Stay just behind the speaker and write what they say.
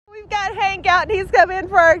got Hank out and he's come in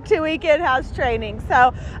for our 2-week in-house training.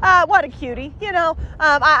 So what a cutie, you know.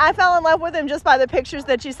 I fell in love with him just by the pictures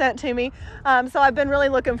that you sent to me. So I've been really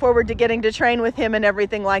looking forward to getting to train with him and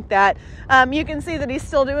everything like that. You can see that he's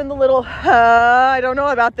still doing the little, I don't know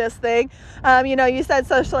about this thing. You know, you said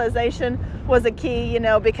socialization was a key, you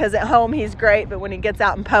know, because at home he's great, but when he gets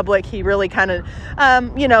out in public, he really kind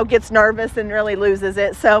of, you know, gets nervous and really loses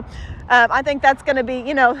it. So I think that's going to be,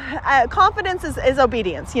 you know, confidence is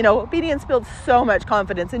obedience. You know, obedience builds so much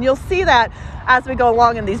confidence, and you'll see that as we go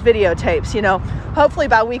along in these videotapes. You know, hopefully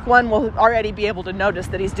by week 1, we'll already be able to notice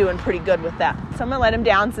that he's doing pretty good with that. So I'm going to let him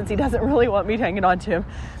down since he doesn't really want me hanging on to him.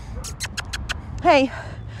 Hey,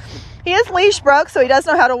 he is leash broke, so he does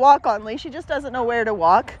know how to walk on leash. He just doesn't know where to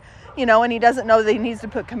walk, you know, and he doesn't know that he needs to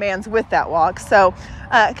put commands with that walk. So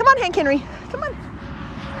come on, Hank Henry. Come on.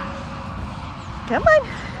 Come on.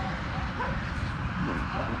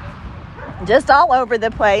 Just all over the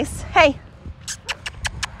place. Hey.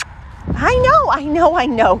 I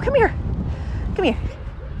know. Come here.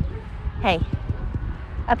 Hey.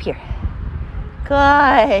 Up here.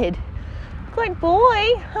 Good. Good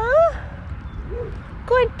boy, huh?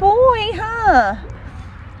 Good boy, huh?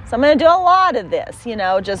 So I'm going to do a lot of this, you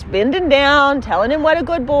know, just bending down, telling him what a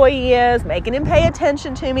good boy he is, making him pay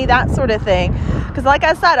attention to me, that sort of thing. Because like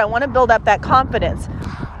I said, I want to build up that confidence.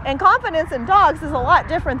 And confidence in dogs is a lot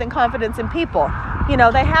different than confidence in people. You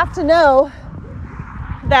know, they have to know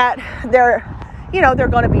that they're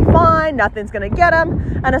going to be fine, nothing's going to get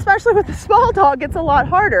them. And especially with the small dog, it's a lot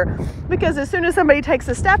harder because as soon as somebody takes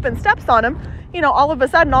a step and steps on them, you know, all of a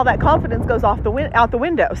sudden all that confidence goes out the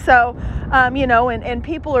window. So, you know, and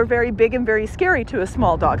people are very big and very scary to a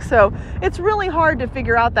small dog. So it's really hard to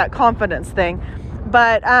figure out that confidence thing.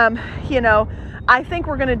 But, you know, I think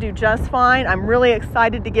we're going to do just fine. I'm really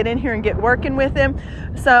excited to get in here and get working with him.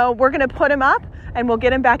 So we're going to put him up and we'll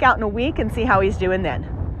get him back out in a week and see how he's doing then.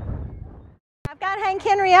 I've got Hank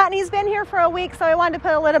Henry out and he's been here for a week, so I wanted to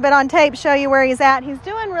put a little bit on tape, show you where he's at. He's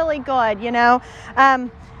doing really good, you know.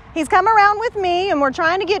 He's come around with me and we're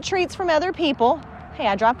trying to get treats from other people. Hey,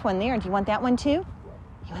 I dropped one there. Do you want that one too?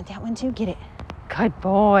 You want that one too? Get it. Good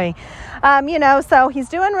boy. You know, so he's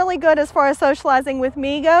doing really good as far as socializing with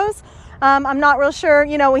me goes. I'm not real sure,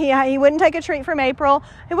 you know, he wouldn't take a treat from April.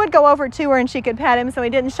 He would go over to her and she could pet him, so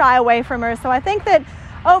he didn't shy away from her. So I think that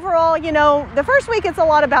overall, you know, the first week it's a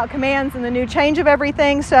lot about commands and the new change of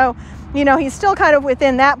everything. So, you know, he's still kind of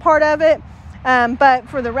within that part of it. But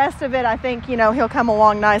for the rest of it, I think, you know, he'll come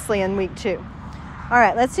along nicely in week 2. All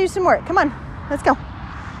right, let's do some work. Come on, let's go.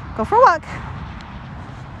 Go for a walk.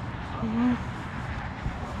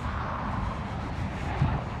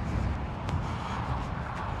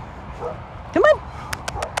 Come on.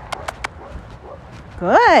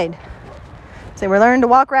 Good. So we're learning to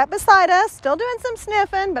walk right beside us. Still doing some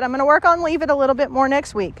sniffing, but I'm going to work on leave it a little bit more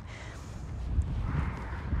next week.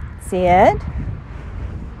 Sit.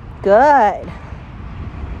 Good.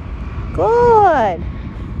 Good.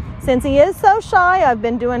 Since he is so shy, I've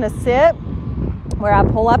been doing a sit where I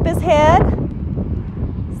pull up his head.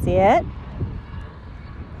 Sit.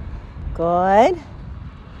 Good.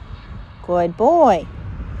 Good boy.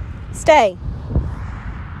 Stay.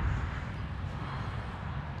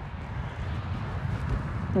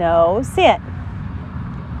 No, sit.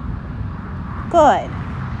 Good.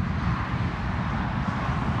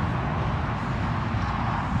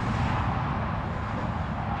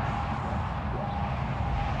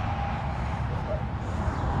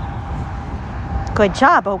 Good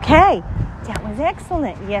job. Okay. That was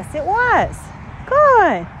excellent. Yes, it was.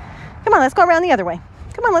 Good. Come on, let's go around the other way.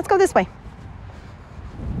 Come on, let's go this way.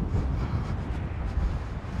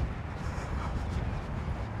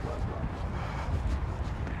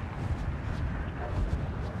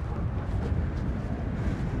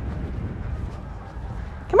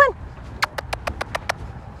 Come on.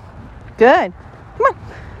 Good. Come on.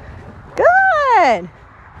 Good.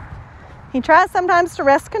 He tries sometimes to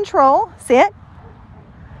wrest control. Sit.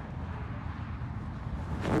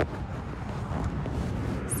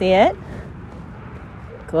 Sit.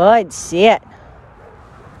 Good. Sit.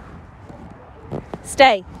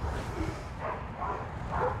 Stay.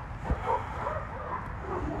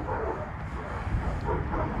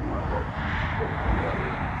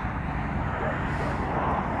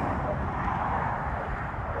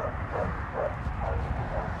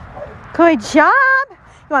 Good job. You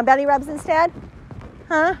want belly rubs instead?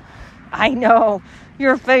 Huh? I know.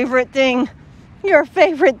 Your favorite thing. Your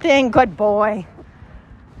favorite thing. Good boy.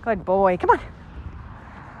 Good boy. Come on.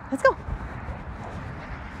 Let's go.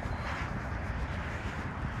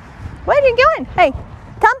 Where are you going? Hey,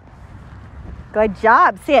 come. Good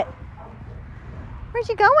job. Sit. Where's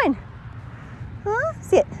you going? Huh?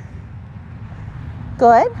 Sit.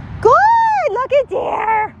 Good. Good. Look at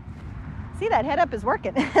there. See, that head up is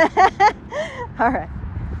working. All right.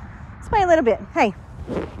 Let's play a little bit. Hey.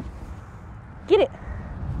 Get it.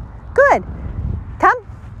 Good. Come.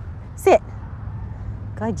 Sit.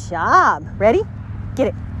 Good job. Ready? Get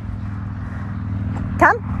it.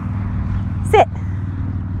 Come. Sit.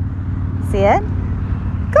 Sit.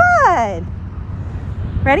 Good.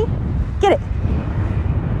 Ready? Get it.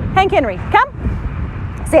 Hank Henry, come.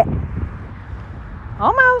 Sit.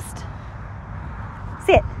 Almost.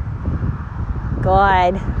 Sit.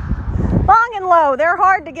 Good. Long and low. They're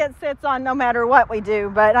hard to get sits on no matter what we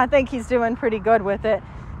do, but I think he's doing pretty good with it.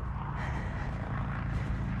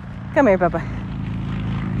 Come here, Bubba.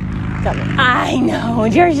 Come here. I know.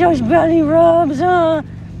 There's those belly rubs, huh?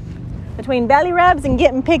 Between belly rubs and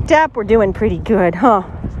getting picked up, we're doing pretty good, huh?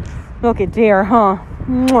 Look at there, huh?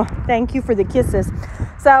 Mwah. Thank you for the kisses.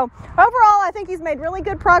 So overall, I think he's made really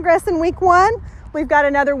good progress in week 1. We've got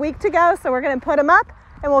another week to go, so we're going to put him up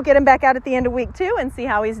and we'll get him back out at the end of week 2 and see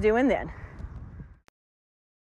how he's doing then.